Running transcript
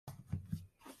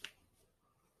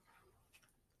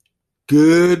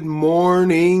Good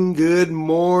morning, good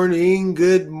morning,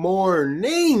 good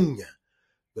morning.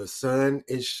 The sun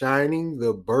is shining,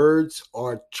 the birds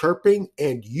are chirping,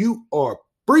 and you are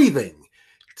breathing.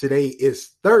 Today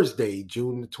is Thursday,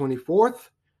 June the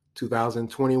 24th,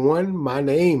 2021. My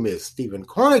name is Stephen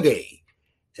Carnegie,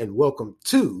 and welcome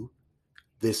to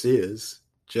This Is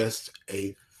Just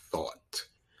a Thought.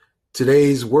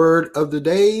 Today's word of the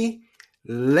day,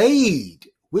 laid,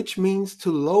 which means to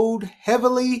load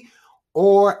heavily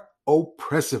or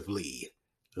oppressively.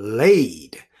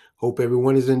 Laid. Hope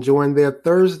everyone is enjoying their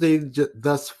Thursday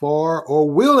thus far,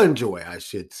 or will enjoy, I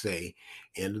should say.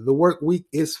 End of the work week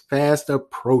is fast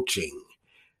approaching.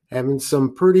 Having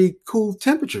some pretty cool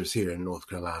temperatures here in North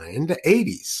Carolina, in the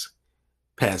 80s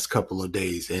past couple of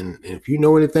days. And if you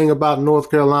know anything about North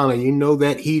Carolina, you know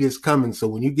that heat is coming. So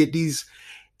when you get these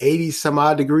 80 some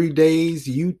odd degree days,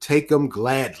 you take them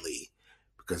gladly,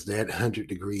 because that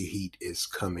 100-degree heat is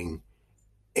coming,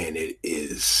 and it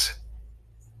is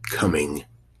coming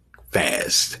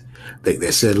fast. I think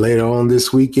they said later on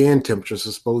this weekend, temperatures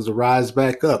are supposed to rise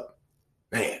back up.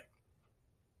 Man.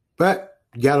 But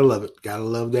you gotta love it. Gotta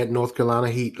love that North Carolina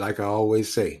heat, like I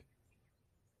always say.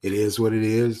 It is what it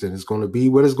is, and it's going to be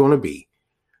what it's going to be.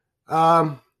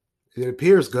 It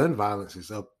appears gun violence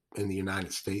is up in the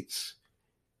United States.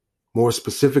 More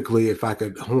specifically, if I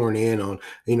could horn in on,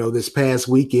 this past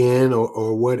weekend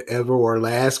or whatever, or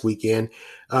last weekend,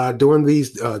 during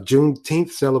these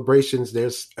Juneteenth celebrations,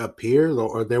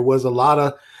 there was a lot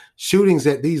of shootings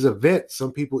at these events.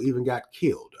 Some people even got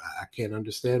killed. I can't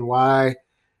understand why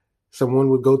someone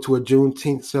would go to a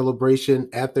Juneteenth celebration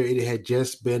after it had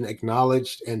just been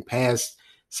acknowledged and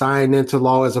signed into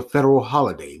law as a federal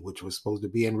holiday, which was supposed to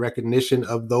be in recognition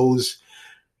of those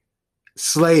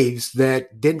slaves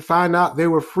that didn't find out they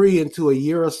were free until a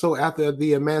year or so after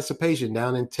the emancipation,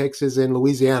 down in Texas and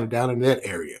Louisiana, down in that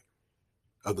area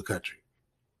of the country.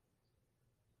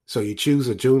 So you choose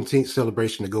a Juneteenth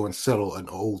celebration to go and settle an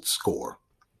old score.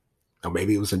 Or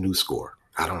maybe it was a new score.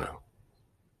 I don't know.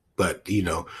 But,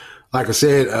 like I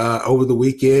said, over the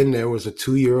weekend, there was a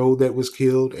 2-year-old that was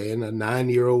killed and a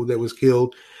 9-year-old that was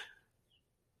killed.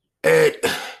 And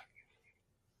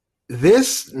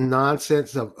this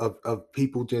nonsense of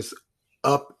people just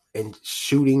up and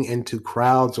shooting into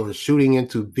crowds or shooting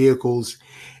into vehicles,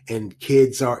 and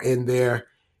kids are in there,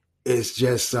 is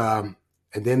just and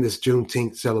then this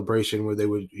Juneteenth celebration where they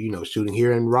were shooting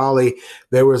here in Raleigh.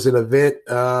 There was an event,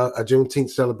 a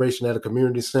Juneteenth celebration at a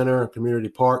community center, a community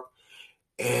park,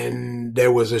 and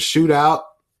there was a shootout.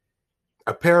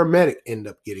 A paramedic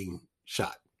ended up getting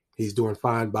shot. He's doing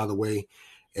fine, by the way,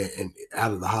 and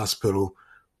out of the hospital.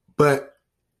 But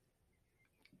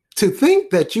to think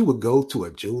that you would go to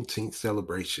a Juneteenth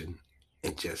celebration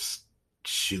and just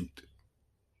shoot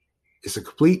is a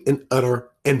complete and utter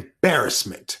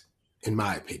embarrassment, in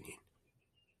my opinion.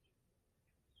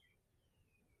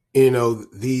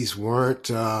 These weren't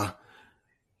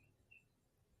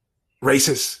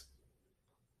racists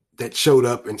that showed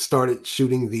up and started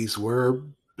shooting. These were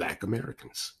Black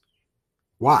Americans.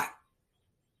 Why?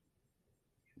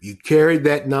 You carried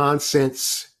that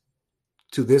nonsense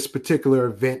to this particular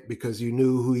event because you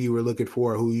knew who you were looking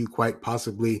for, who you quite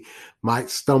possibly might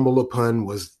stumble upon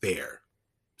was there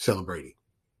celebrating.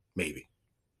 Maybe.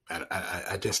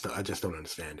 I just don't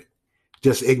understand it.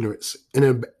 Just ignorance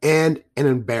and an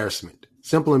embarrassment.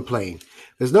 Simple and plain.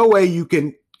 There's no way you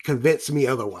can convince me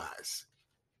otherwise.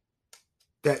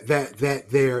 That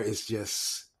there is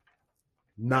just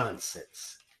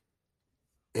nonsense.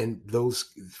 And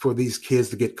for these kids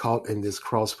to get caught in this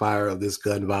crossfire of this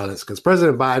gun violence, because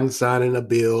President Biden signing a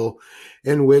bill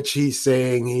in which he's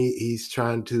saying he's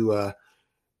trying to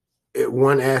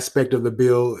one aspect of the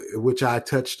bill, which I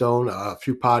touched on a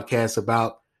few podcasts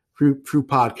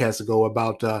ago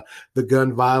about the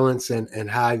gun violence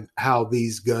and how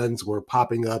these guns were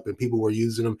popping up and people were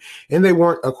using them and they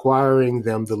weren't acquiring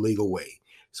them the legal way.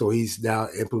 So he's now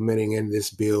implementing in this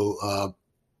bill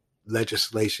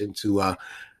legislation to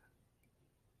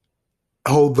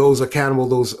hold those accountable,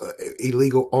 those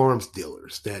illegal arms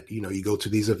dealers that, you go to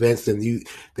these events and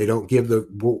they don't give the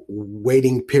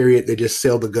waiting period. They just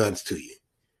sell the guns to you.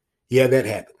 Yeah, that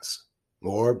happens.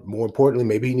 Or more importantly,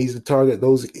 maybe he needs to target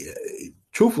those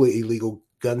truthfully illegal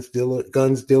guns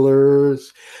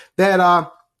dealers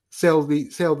that sell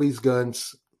these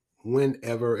guns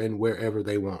whenever and wherever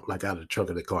they want, like out of the trunk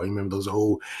of the car. You remember those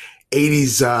old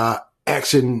 80s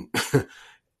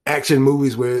action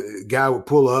movies where a guy would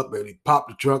pull up and he pop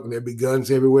the trunk and there'd be guns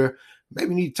everywhere?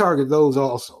 Maybe you need to target those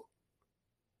also.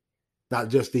 Not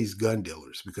just these gun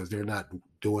dealers, because they're not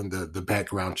doing the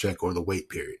background check or the wait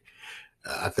period.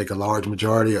 I think a large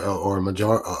majority or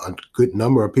a good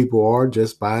number of people are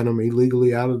just buying them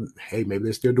illegally out of, hey, maybe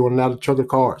they're still doing it out of other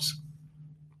cars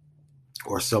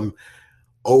or some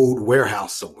old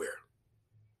warehouse somewhere.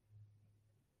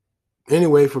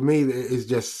 Anyway, for me, it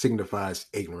just signifies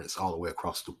ignorance all the way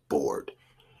across the board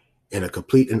and a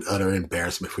complete and utter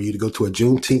embarrassment for you to go to a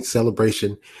Juneteenth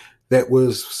celebration that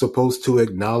was supposed to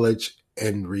acknowledge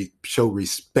and show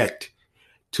respect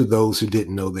to those who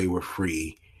didn't know they were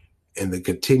free, and the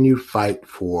continued fight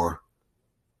for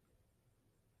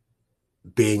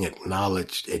being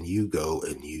acknowledged, and you go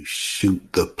and you shoot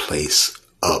the place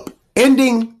up,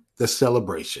 ending the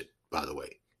celebration, by the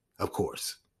way, of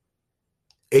course.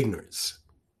 Ignorance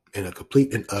and a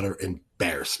complete and utter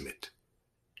embarrassment.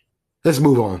 Let's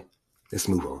move on. Let's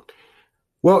move on.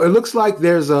 Well, it looks like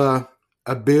there's a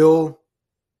bill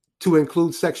to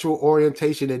include sexual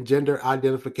orientation and gender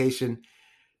identification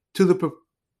to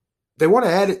they want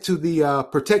to add it to the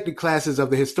protected classes of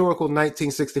the historical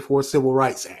 1964 Civil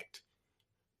Rights Act.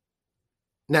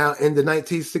 Now, in the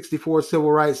 1964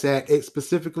 Civil Rights Act, it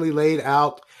specifically laid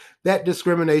out that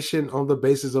discrimination on the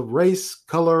basis of race,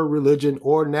 color, religion,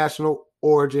 or national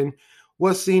origin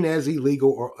was seen as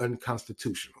illegal or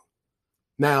unconstitutional.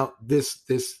 Now, this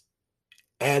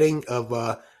adding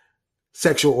of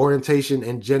sexual orientation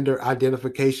and gender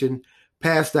identification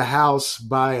passed the House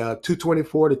by a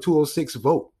 224 to 206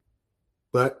 vote.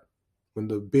 But when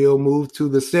the bill moved to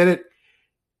the Senate,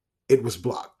 it was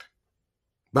blocked.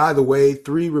 By the way,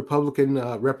 3 Republican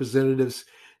representatives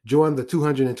joined the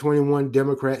 221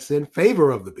 Democrats in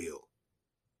favor of the bill.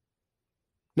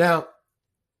 Now,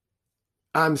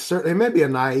 I'm certain it may be a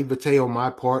naivete on my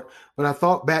part, but I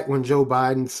thought back when Joe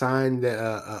Biden signed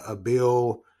a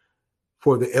bill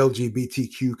for the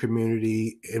LGBTQ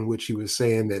community, in which he was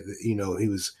saying that, you know, he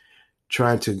was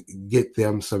trying to get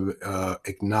them some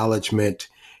acknowledgement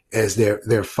as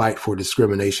their fight for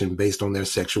discrimination based on their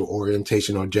sexual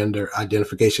orientation or gender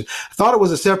identification. I thought it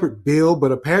was a separate bill,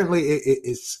 but apparently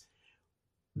it's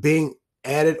being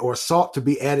added or sought to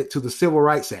be added to the Civil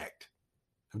Rights Act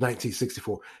of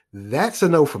 1964. That's a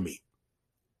no for me.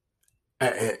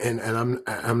 And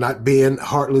I'm not being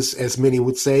heartless, as many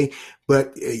would say,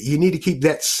 but you need to keep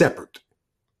that separate.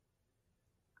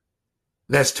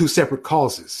 That's 2 separate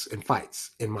causes and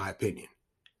fights, in my opinion.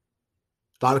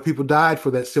 A lot of people died for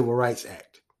that Civil Rights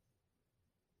Act.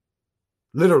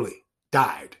 Literally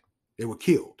died. They were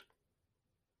killed.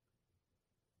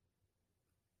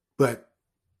 But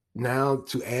now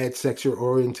to add sexual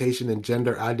orientation and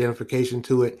gender identification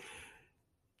to it,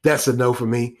 that's a no for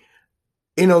me.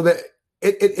 You know, that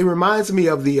it reminds me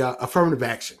of the affirmative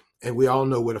action. And we all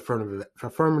know what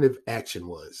affirmative action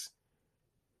was.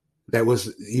 That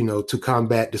was, you know, to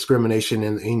combat discrimination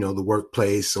in, you know, the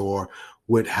workplace or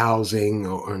with housing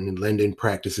or in lending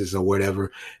practices or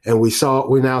whatever. And we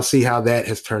now see how that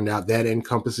has turned out. That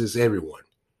encompasses everyone: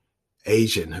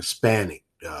 Asian, Hispanic,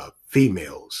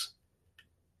 females.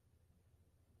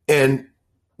 And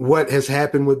what has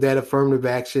happened with that affirmative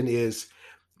action is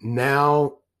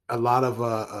now a lot of,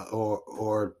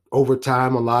 or over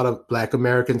time, a lot of Black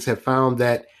Americans have found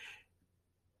that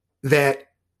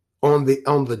on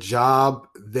the job,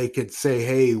 they could say,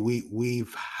 hey,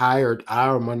 we've hired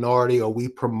our minority, or we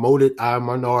promoted our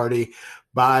minority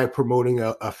by promoting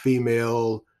a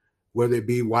female, whether it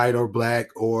be white or Black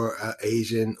or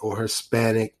Asian or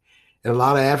Hispanic. And a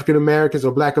lot of African Americans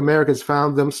or Black Americans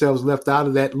found themselves left out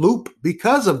of that loop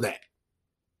because of that.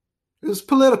 It was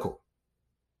political.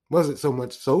 It wasn't so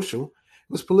much social.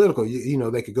 It was political. You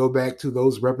know, they could go back to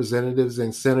those representatives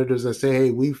and senators and say,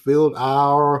 hey, we filled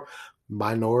our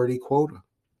minority quota.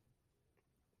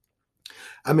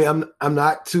 I mean, I'm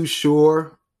not too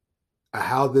sure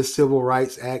how this Civil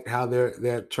Rights Act, how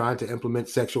they're trying to implement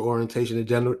sexual orientation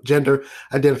and gender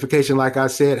identification, like I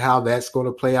said, how that's going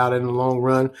to play out in the long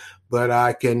run. But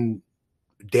I can,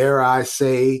 dare I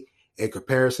say, in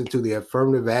comparison to the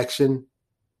affirmative action,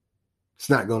 it's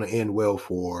not going to end well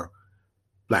for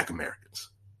Black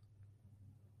Americans.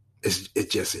 It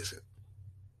just isn't.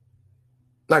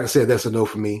 Like I said, that's a no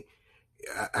for me.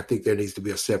 I think there needs to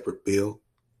be a separate bill.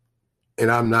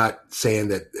 And I'm not saying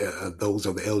that those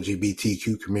of the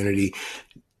LGBTQ community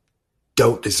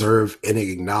don't deserve any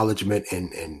acknowledgement,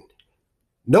 and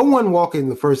no one walking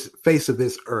the face of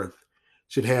this earth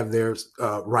should have their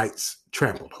rights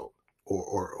trampled on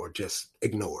or just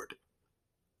ignored.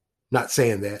 Not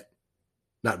saying that,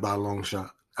 not by a long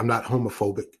shot. I'm not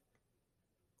homophobic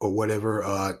or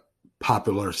whatever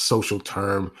popular social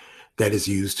term that is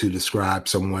used to describe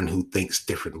someone who thinks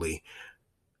differently.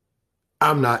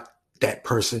 I'm not that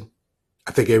person.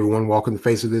 I think everyone walking the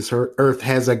face of this earth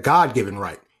has a God-given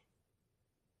right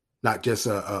not just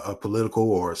a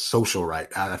political or a social right.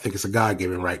 I think it's a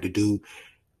God-given right to do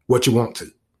what you want to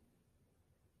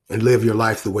and live your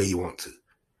life the way you want to.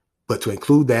 But to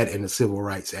include that in the Civil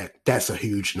Rights Act, that's a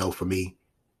huge no for me.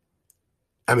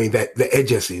 I mean, that it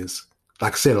just is.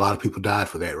 Like I said, a lot of people died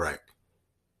for that right.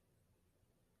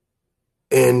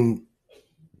 And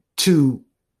to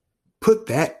put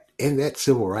that in that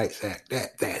Civil Rights Act,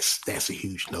 that's a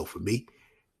huge no for me.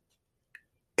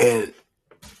 And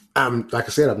I'm like I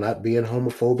said, I'm not being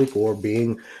homophobic or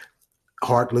being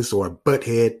heartless or a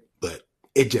butthead, but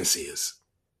it just is.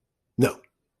 No,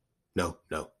 no,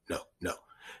 no, no, no.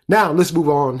 Now let's move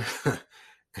on.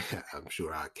 I'm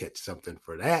sure I'll catch something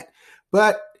for that.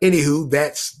 But anywho,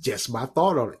 that's just my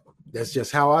thought on it. That's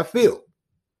just how I feel.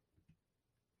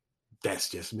 That's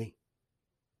just me.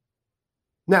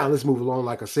 Now let's move along.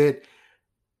 Like I said,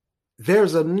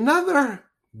 there's another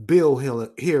bill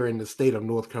here in the state of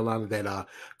North Carolina that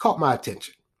caught my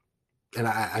attention. And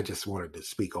I just wanted to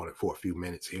speak on it for a few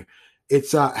minutes here.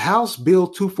 It's House Bill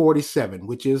 247,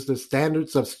 which is the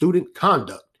Standards of Student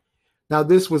Conduct. Now,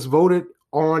 this was voted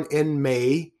on in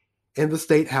May in the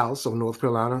State House of North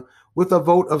Carolina with a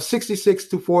vote of 66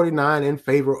 to 49 in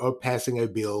favor of passing a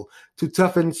bill to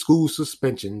toughen school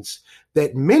suspensions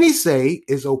that many say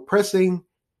is oppressing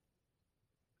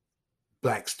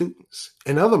Black students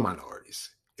and other minorities.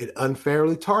 It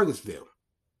unfairly targets them.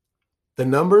 The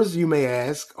numbers, you may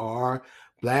ask, are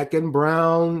Black and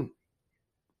brown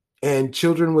and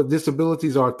children with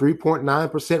disabilities are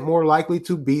 3.9% more likely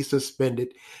to be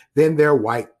suspended than their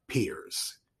white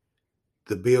peers.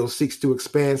 The bill seeks to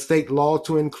expand state law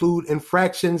to include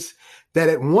infractions that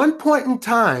at one point in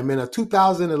time in a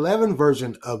 2011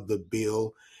 version of the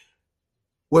bill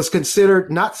was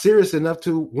considered not serious enough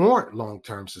to warrant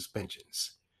long-term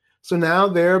suspensions. So now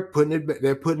they're putting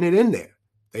it in there.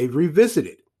 They've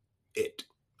revisited it.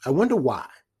 I wonder why.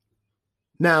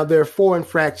 Now, there are 4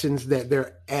 infractions that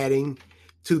they're adding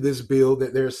to this bill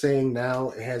that they're saying now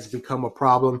has become a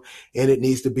problem and it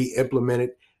needs to be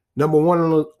implemented. Number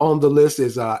 1 on the list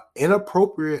is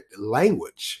inappropriate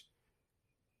language.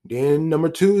 Then number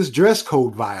 2 is dress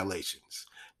code violations.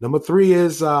 Number 3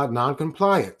 is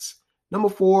noncompliance. Number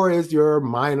 4 is your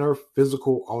minor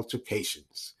physical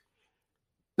altercations.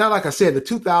 Now, like I said, the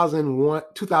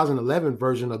 2011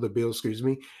 version of the bill,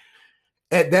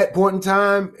 at that point in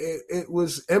time, it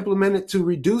was implemented to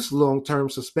reduce long-term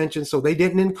suspension, so they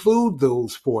didn't include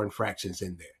those 4 infractions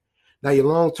in there. Now, your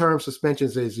long-term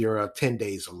suspensions is your 10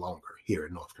 days or longer here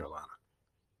in North Carolina.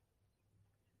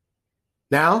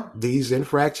 Now, these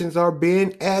infractions are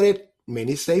being added,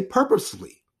 many say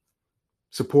purposely.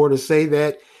 Supporters say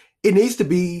that it needs to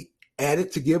be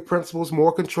added to give principals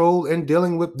more control in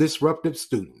dealing with disruptive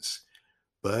students.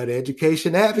 But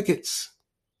education advocates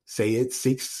say it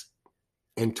seeks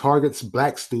and targets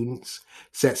Black students,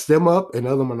 sets them up, and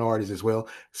other minorities as well,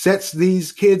 sets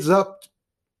these kids up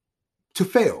to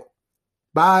fail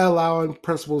by allowing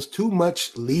principals too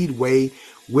much leadway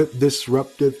with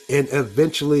disruptive and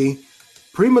eventually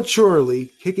prematurely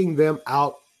kicking them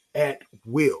out at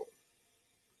will.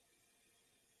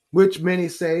 Which many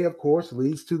say, of course,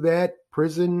 leads to that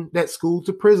school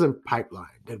to prison pipeline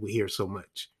that we hear so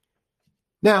much.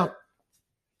 Now,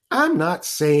 I'm not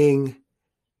saying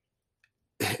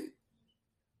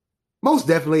most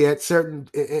definitely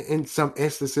in some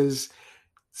instances,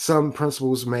 some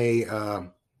principals may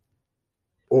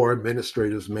or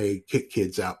administrators may kick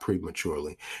kids out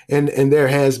prematurely. And there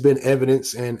has been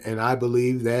evidence, and I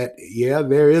believe that, yeah,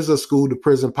 there is a school to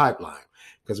prison pipeline.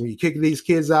 Because when you kick these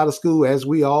kids out of school, as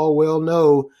we all well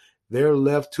know, they're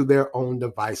left to their own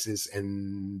devices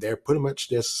and they're pretty much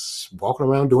just walking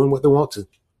around doing what they want to.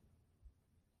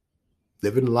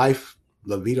 Living life,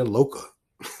 la vida loca,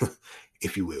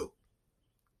 if you will.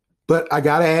 But I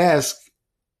got to ask,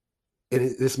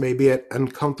 and this may be an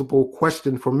uncomfortable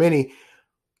question for many,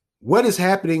 what is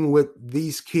happening with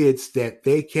these kids that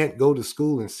they can't go to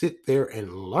school and sit there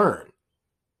and learn?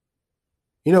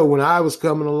 You know, when I was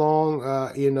coming along,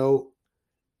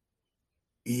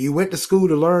 you went to school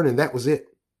to learn and that was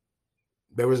it.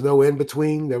 There was no in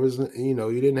between. There was, you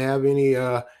didn't have any,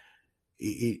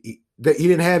 you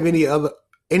didn't have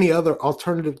any other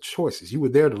alternative choices. You were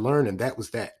there to learn and that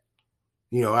was that.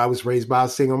 I was raised by a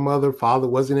single mother. Father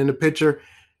wasn't in the picture.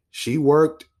 She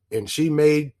worked and she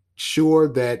made sure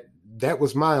that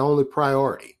was my only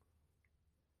priority.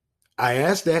 I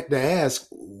asked that to ask,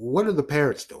 what are the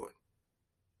parents doing?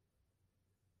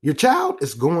 Your child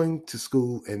is going to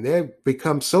school and they've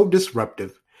become so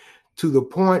disruptive to the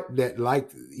point that,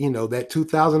 that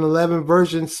 2011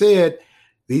 version said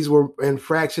these were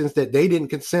infractions that they didn't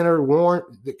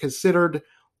considered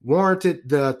warranted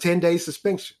the 10-day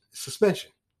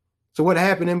suspension. So what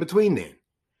happened in between then?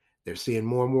 They're seeing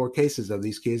more and more cases of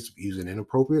these kids using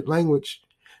inappropriate language,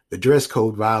 the dress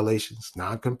code violations,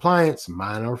 non-compliance,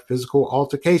 minor physical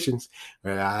altercations.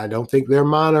 I don't think they're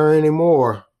minor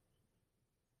anymore.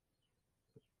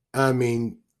 I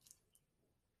mean,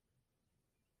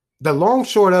 the long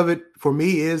short of it for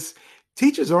me is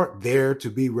teachers aren't there to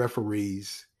be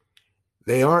referees.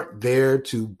 They aren't there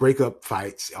to break up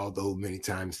fights, although many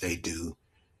times they do.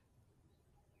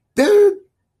 They're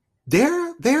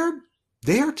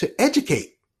there to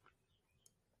educate.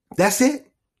 That's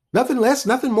it. Nothing less,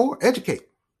 nothing more. Educate.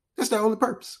 That's their only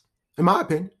purpose, in my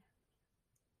opinion.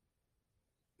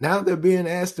 Now they're being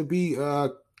asked to be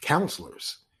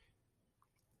counselors,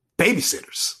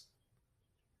 babysitters.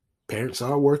 Parents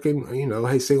are working,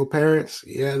 hey, single parents,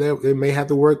 yeah, they may have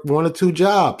to work 1 or 2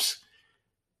 jobs.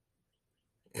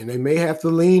 And they may have to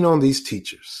lean on these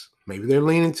teachers. Maybe they're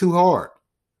leaning too hard.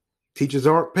 Teachers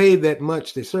aren't paid that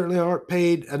much. They certainly aren't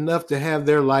paid enough to have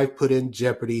their life put in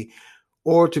jeopardy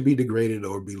or to be degraded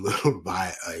or belittled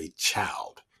by a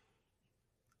child.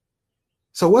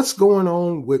 So what's going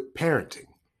on with parenting?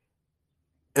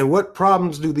 And what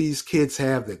problems do these kids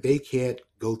have that they can't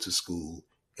go to school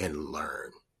and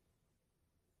learn?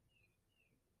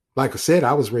 Like I said,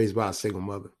 I was raised by a single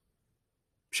mother.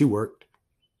 She worked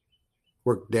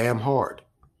damn hard.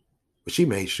 But she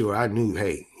made sure I knew,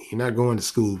 hey, you're not going to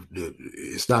school.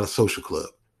 It's not a social club.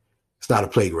 It's not a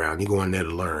playground. You're going there to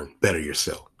learn, better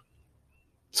yourself.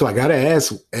 So I got to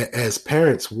ask, as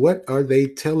parents, what are they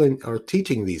telling or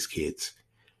teaching these kids?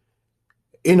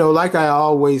 Like I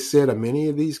always said, many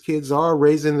of these kids are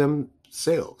raising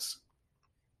themselves.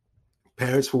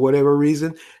 Parents, for whatever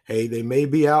reason, hey, they may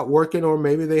be out working, or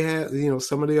maybe they have,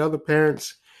 some of the other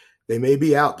parents, they may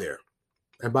be out there.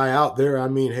 And by out there, I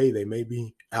mean, hey, they may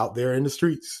be out there in the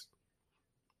streets,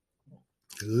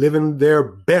 living their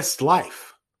best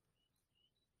life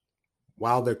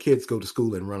while their kids go to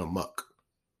school and run amok.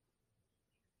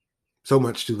 So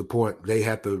much to the point they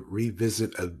have to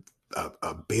revisit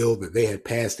a bill that they had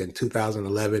passed in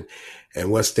 2011.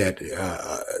 And what's that?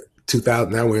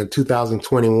 2000. Now we're in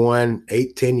 2021,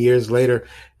 10 years later,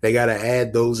 they got to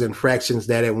add those infractions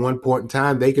that at one point in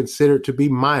time they considered to be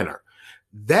minor.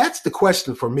 That's the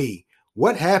question for me.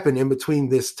 What happened in between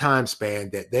this time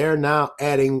span that they're now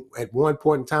adding at one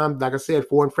point in time, like I said,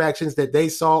 4 infractions that they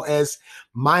saw as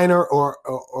minor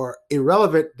or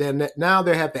irrelevant, then now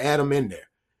they have to add them in there.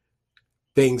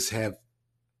 Things have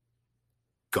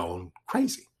gone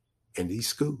crazy in these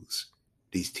schools.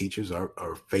 These teachers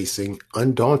are facing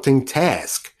undaunting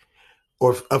task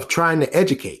of trying to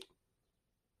educate.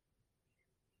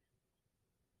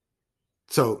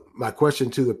 So my question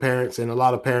to the parents, and a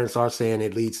lot of parents are saying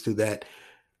it leads to that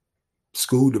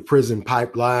school to prison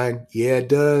pipeline. Yeah, it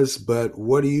does. But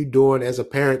what are you doing as a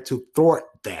parent to thwart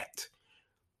that?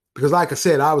 Because like I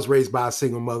said, I was raised by a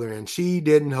single mother and she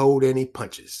didn't hold any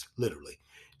punches, literally.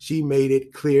 She made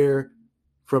it clear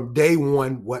from day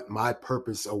one what my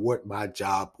purpose or what my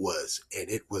job was. And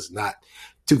it was not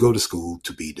to go to school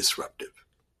to be disruptive.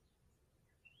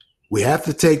 We have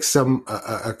to take some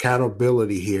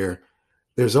accountability here.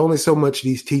 There's only so much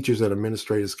these teachers and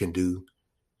administrators can do.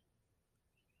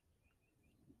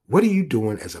 What are you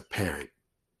doing as a parent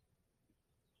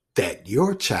that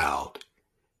your child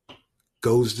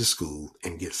goes to school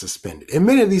and gets suspended? And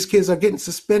many of these kids are getting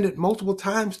suspended multiple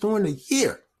times during the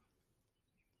year.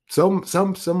 So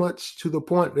much to the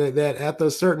point that after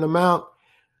a certain amount,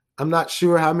 I'm not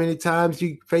sure how many times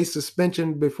you face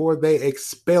suspension before they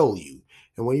expel you.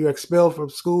 And when you're expelled from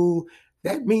school,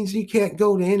 that means you can't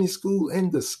go to any school in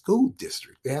the school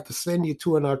district. They have to send you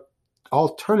to an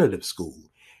alternative school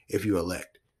if you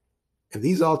elect. And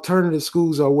these alternative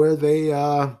schools are where they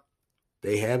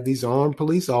have these armed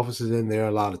police officers in there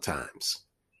a lot of times.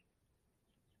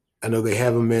 I know they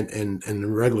have them in the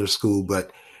regular school,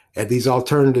 but at these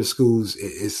alternative schools,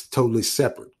 it's totally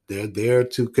separate. They're there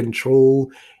to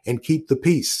control and keep the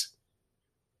peace.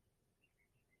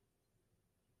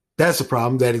 That's a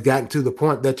problem that has gotten to the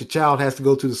point that your child has to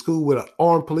go to the school with an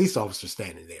armed police officer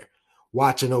standing there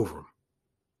watching over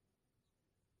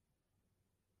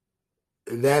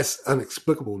them. That's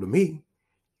inexplicable to me.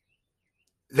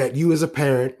 That you as a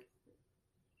parent,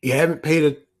 you haven't paid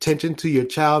attention to your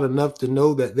child enough to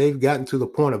know that they've gotten to the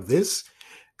point of this,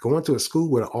 going to a school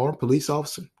with an armed police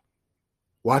officer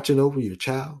watching over your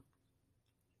child.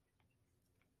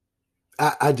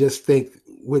 I just think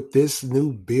with this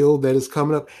new bill that is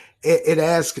coming up, it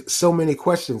asks so many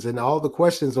questions, and all the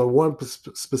questions are one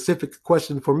specific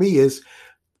question for me is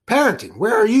parenting.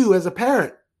 Where are you as a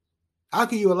parent? How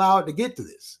can you allow it to get to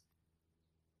this?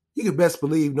 You could best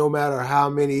believe no matter how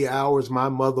many hours my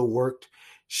mother worked,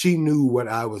 she knew what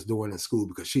I was doing in school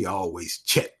because she always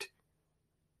checked.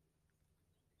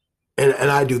 And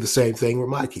I do the same thing with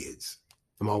my kids.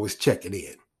 I'm always checking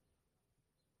in.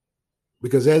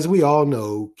 Because as we all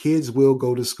know, kids will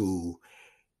go to school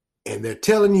and they're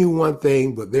telling you one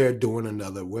thing, but they're doing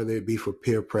another, whether it be for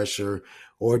peer pressure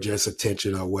or just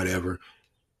attention or whatever.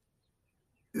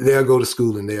 They'll go to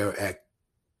school and they'll act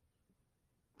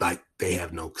like they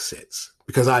have no sense.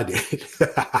 Because I did.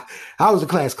 I was a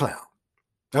class clown.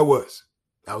 I was.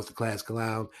 I was the class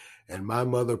clown. And my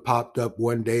mother popped up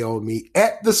one day on me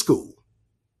at the school.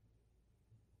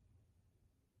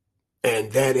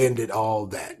 And that ended all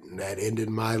that. And that ended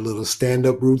my little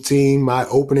stand-up routine, my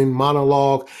opening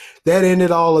monologue. That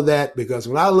ended all of that because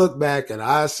when I looked back and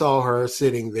I saw her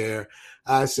sitting there,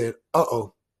 I said,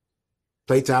 uh-oh,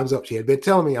 playtime's up. She had been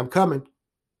telling me I'm coming.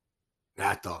 And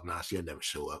I thought, nah, she'll never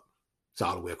show up. It's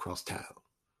all the way across town.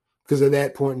 Because at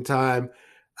that point in time,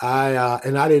 I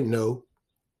didn't know.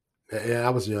 And I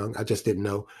was young. I just didn't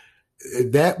know.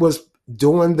 That was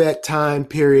during that time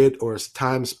period or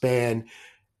time span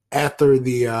after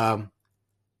the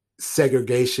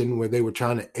segregation where they were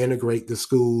trying to integrate the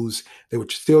schools. They were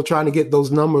still trying to get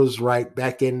those numbers right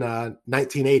back in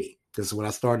 1980, because when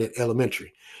I started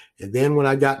elementary. And then when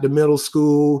I got to middle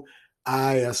school,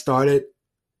 I started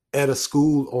at a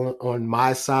school on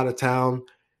my side of town.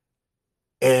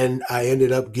 And I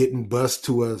ended up getting bused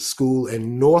to a school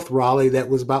in North Raleigh that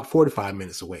was about 45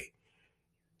 minutes away.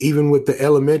 Even with the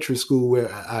elementary school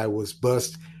where I was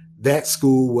bused, that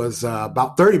school was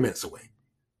about 30 minutes away.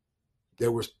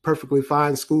 There were perfectly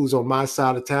fine schools on my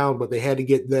side of town, but they had to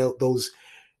get those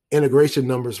integration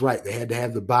numbers right. They had to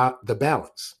have the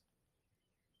balance.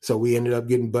 So we ended up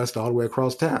getting bused all the way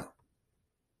across town.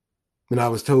 And I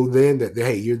was told then that,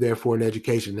 hey, you're there for an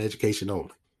education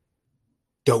only.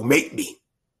 Don't make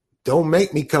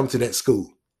me come to that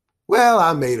school. Well,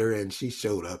 I made her and she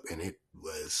showed up and it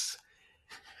was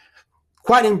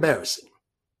quite embarrassing.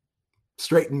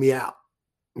 Straightened me out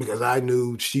because I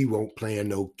knew she won't play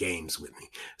no games with me.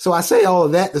 So I say all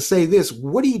of that to say this: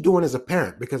 what are you doing as a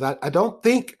parent? Because I don't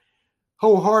think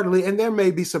wholeheartedly, and there may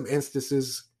be some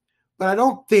instances, but I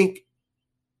don't think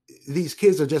these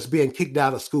kids are just being kicked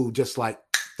out of school just like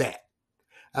that.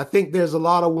 I think there's a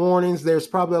lot of warnings. There's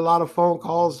probably a lot of phone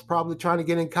calls, probably trying to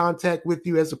get in contact with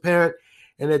you as a parent,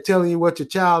 and they're telling you what your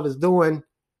child is doing,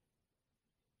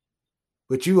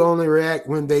 but you only react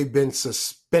when they've been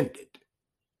suspended.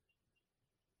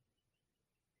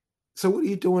 So what are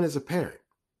you doing as a parent?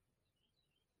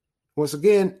 Once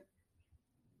again,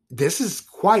 this is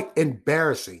quite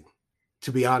embarrassing,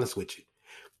 to be honest with you.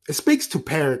 It speaks to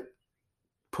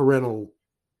parental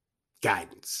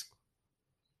guidance,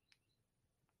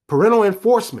 parental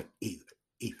enforcement, even.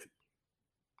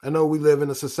 I know we live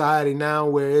in a society now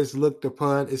where it's looked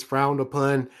upon, it's frowned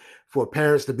upon for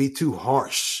parents to be too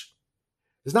harsh.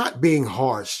 It's not being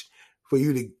harsh for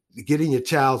you to get in your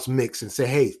child's mix and say,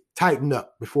 hey, tighten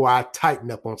up before I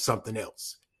tighten up on something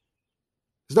else.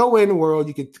 There's no way in the world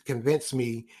you can convince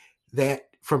me that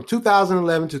from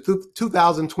 2011 to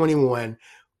 2021,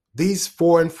 these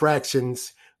 4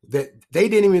 infractions, that they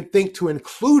didn't even think to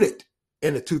include it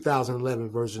in the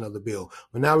 2011 version of the bill.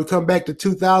 But now we come back to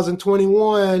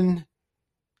 2021,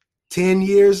 10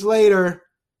 years later,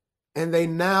 and they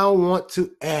now want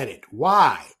to add it.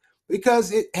 Why?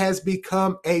 Because it has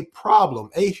become a problem,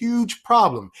 a huge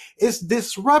problem. It's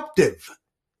disruptive.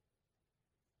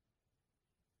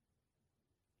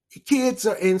 Kids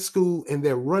are in school and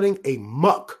they're running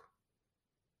amok.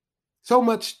 So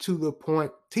much to the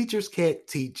point teachers can't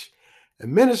teach,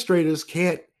 administrators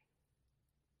can't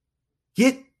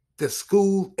get the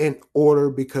school in order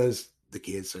because the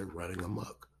kids are running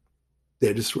amok.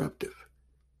 They're disruptive.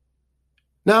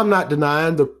 Now, I'm not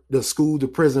denying the school to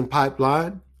prison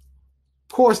pipeline.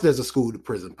 Of course, there's a school to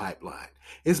prison pipeline.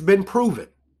 It's been proven.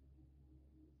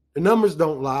 The numbers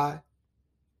don't lie.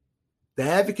 The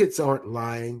advocates aren't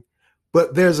lying,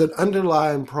 but there's an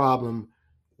underlying problem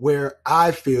where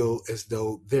I feel as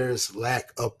though there's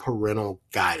lack of parental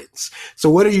guidance. So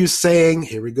what are you saying?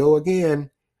 Here we go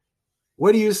again.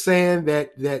 What are you saying,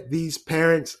 that these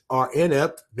parents are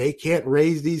inept? They can't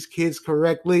raise these kids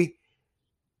correctly?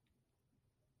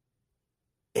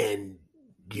 And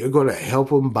you're going to help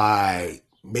them by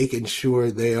making sure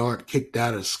they aren't kicked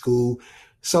out of school.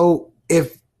 So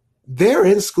if they're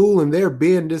in school and they're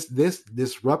being this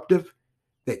disruptive,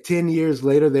 that 10 years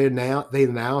later they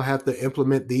now have to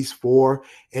implement these 4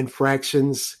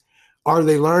 infractions, are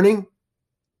they learning?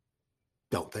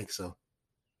 Don't think so.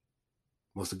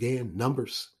 Once again,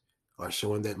 numbers are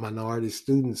showing that minority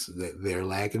students, that they're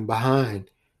lagging behind.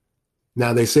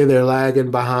 Now they say they're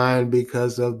lagging behind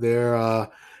because of their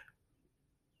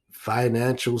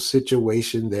financial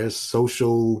situation, their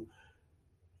social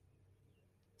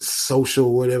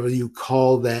whatever you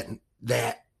call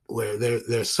that where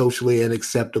they're socially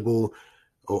unacceptable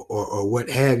or what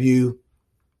have you.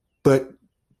 But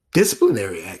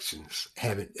disciplinary actions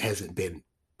hasn't been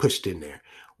pushed in there.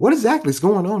 What exactly is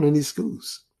going on in these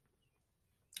schools?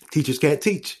 Teachers can't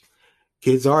teach.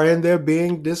 Kids are in there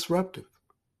being disruptive.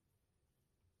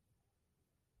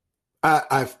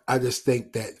 I just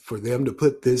think that for them to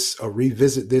put this or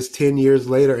revisit this 10 years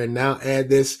later and now add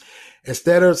this,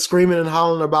 instead of screaming and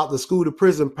hollering about the school to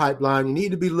prison pipeline, you need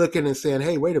to be looking and saying,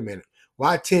 hey, wait a minute.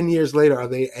 Why 10 years later are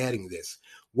they adding this?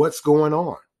 What's going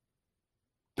on?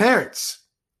 Parents,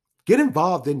 get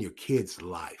involved in your kid's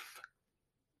life.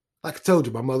 Like I told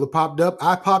you, my mother popped up.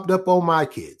 I popped up on my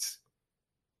kids.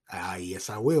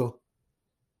 Yes, I will.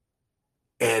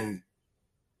 And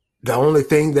the only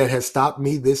thing that has stopped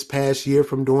me this past year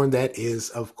from doing that is,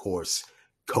 of course,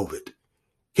 COVID.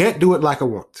 Can't do it like I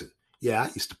want to. Yeah,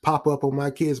 I used to pop up on my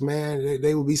kids, man.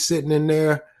 They would be sitting in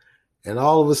there, and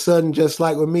all of a sudden, just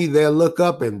like with me, they'll look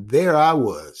up, and there I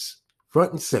was,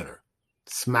 front and center,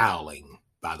 smiling,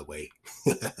 by the way.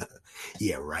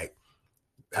 Yeah, right.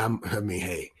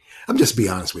 Hey, I'm just be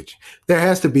honest with you. There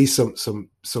has to be some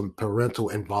parental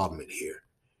involvement here.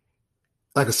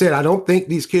 Like I said, I don't think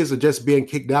these kids are just being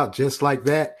kicked out just like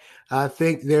that. I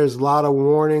think there's a lot of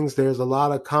warnings, there's a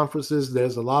lot of conferences,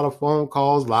 there's a lot of phone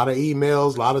calls, a lot of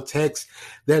emails, a lot of texts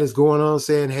that is going on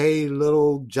saying, hey,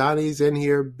 little Johnny's in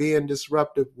here being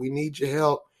disruptive. We need your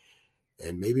help.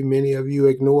 And maybe many of you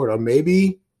ignored, or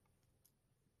maybe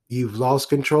you've lost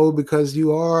control because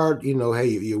you are, hey,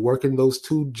 you're working those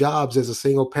two jobs as a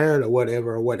single parent or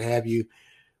whatever, or what have you.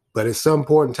 But at some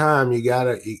point in time, you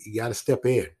gotta step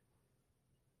in.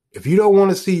 If you don't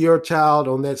want to see your child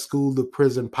on that school to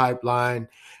prison pipeline,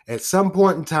 at some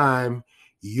point in time,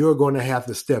 you're going to have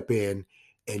to step in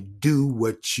and do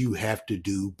what you have to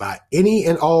do by any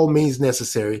and all means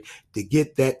necessary to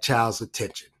get that child's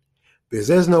attention. Because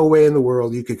there's no way in the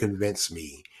world you can convince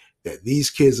me that these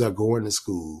kids are going to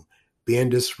school being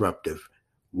disruptive.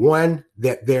 One,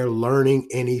 that they're learning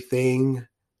anything,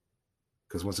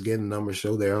 because once again, the numbers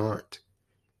show they aren't.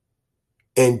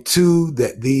 And two,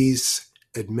 that these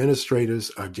administrators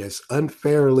are just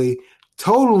unfairly,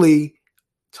 totally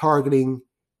targeting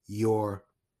your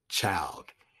child.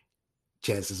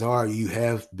 Chances are you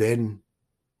have been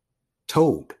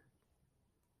told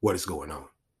what is going on.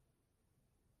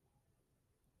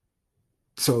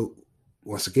 So,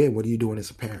 once again, what are you doing as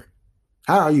a parent?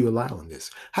 How are you allowing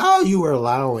this? How are you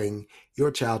allowing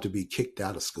your child to be kicked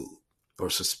out of school or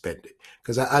suspended?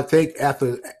 Because I think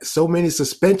after so many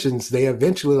suspensions, they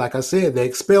eventually, like I said, they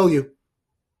expel you.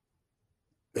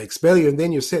 They expel you, and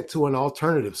then you're sent to an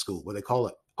alternative school, what they call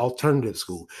it alternative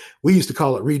school. We used to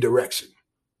call it redirection.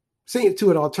 Send you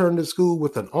to an alternative school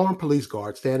with an armed police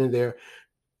guard standing there,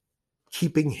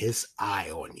 keeping his eye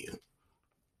on you.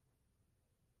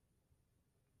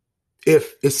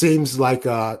 If it seems like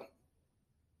an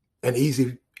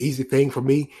easy thing for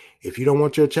me, if you don't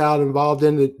want your child involved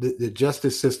in the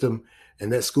justice system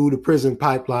and that school to prison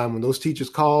pipeline, when those teachers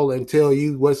call and tell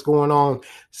you what's going on,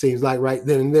 seems like right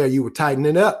then and there you were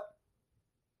tightening it up.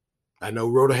 I know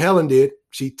Rhoda Helen did.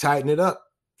 She tightened it up.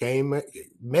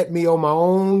 Met me on my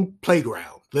own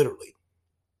playground, literally.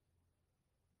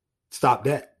 Stop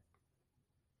that.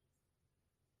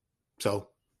 So,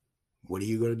 what are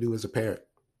you going to do as a parent?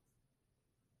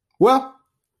 Well,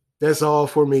 that's all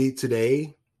for me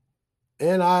today.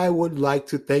 And I would like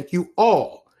to thank you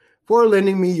all for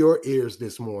lending me your ears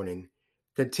this morning.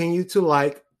 Continue to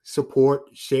like, support,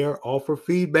 share, offer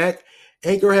feedback.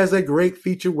 Anchor has a great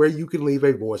feature where you can leave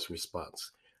a voice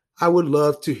response. I would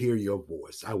love to hear your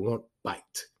voice. I want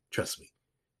bite. Trust me.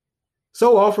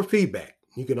 So offer feedback.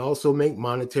 You can also make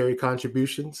monetary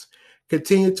contributions.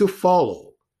 Continue to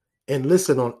follow and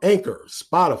listen on Anchor,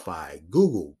 Spotify,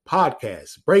 Google,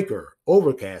 Podcasts, Breaker,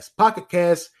 Overcast, Pocket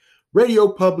Cast,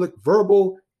 Radio Public,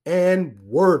 Verbal, and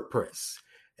WordPress.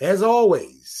 As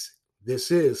always,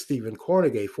 this is Stephen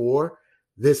Cornegay for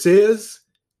This Is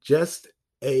Just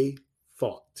a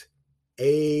Thought.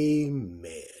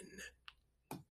 Amen.